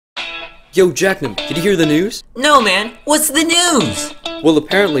Yo, Jacknam, did you hear the news? No, man. What's the news? Well,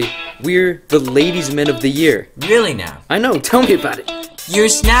 apparently, we're the Ladies' Men of the Year. Really now? I know, tell me about it. Your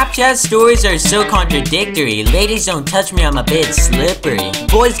Snapchat stories are so contradictory. Ladies don't touch me, I'm a bit slippery.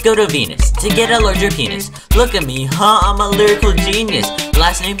 Boys go to Venus to get a larger penis. Look at me, I'm a lyrical genius.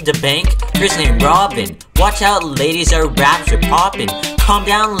 Last name dabank, first name Rowen. Watch out, ladies, our raps are poppin'. Calm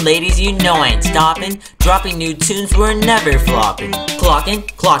down, ladies, you know I ain't stoppin'. Dropping new tunes, we're never floppin'. Clock in,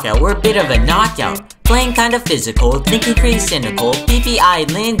 clock out, we're a bit of a knockout. Playing kinda physical, thinking pretty cynical. PP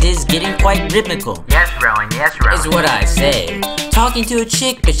Island is getting quite rhythmical. Yes, Rowen, yes, Rowen. Is what I say. Talking to a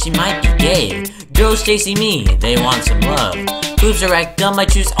chick, but she might be gay. Girls chasing me, they want some love. Boobs or rectum, I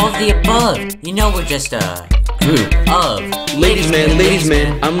choose all of the above. You know we're just a group of Ladies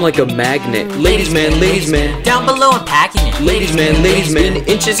man, I'm like a magnet. Ladies man, down below I'm packing it. Ladies man,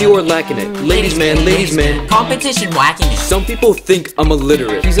 inches you're lacking it. Ladies man, Competition whacking it. some people think I'm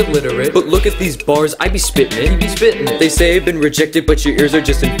illiterate. He's illiterate. But look at these bars, I be spitting it. He be spitting it. They say I've been rejected, but your ears are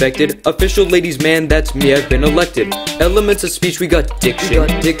just infected. Official ladies man, that's me, I've been elected. Elements of speech, we got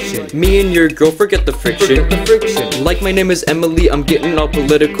diction. Me and your girl, forget the friction. Like my name is Emily, I'm getting all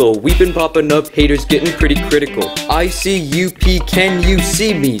political. We've been popping up, haters getting pretty critical. ICUP, can you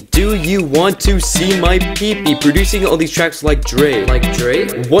see me? Do you want to see my pee-pee? Producing all these tracks like Dre.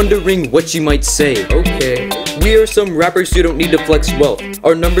 Wondering what you might say. Okay. We are some rappers who don't need to flex wealth.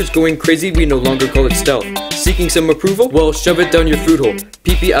 Our numbers going crazy, we no longer call it stealth. Seeking some approval? Well, shove it down your fruit hole.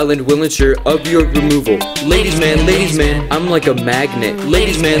 PP Island will ensure of your removal. Ladies man, I'm like a magnet.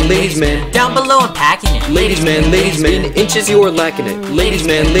 Ladies man, down below I'm packing it. Ladies man, in inches you're lacking it. Ladies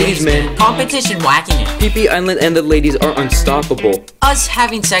man, Competition whacking it. PP Island and the ladies are unstoppable. Us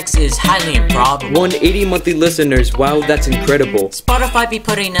having sex is highly improbable. 180 monthly listeners, wow, that's incredible. Spotify be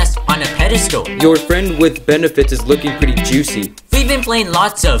putting us on a pedestal. Your friend with benefits is looking pretty juicy. We've been playing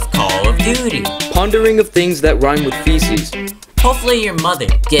lots of Call of Duty. Pondering of things that rhyme with feces. Hopefully your mother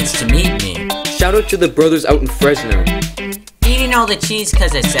gets to meet me. Shout out to the brothers out in Fresno. Eating all the cheese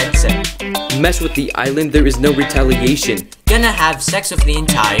cause I said so. Mess with the island, there is no retaliation. Gonna have sex with the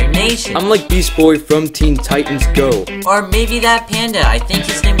entire nation. I'm like Beast Boy from Teen Titans Go. Or maybe that panda, I think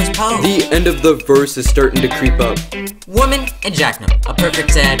his name was Poe. The end of the verse is starting to creep up. Woman and Jacknam, a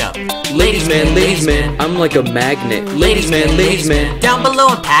perfect setup. Ladies man, I'm like a magnet. Ladies man, Down below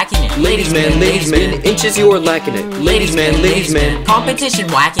I'm packing it. Ladies man, in inches you're lacking it. Ladies man, Competition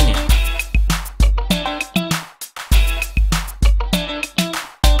whacking it.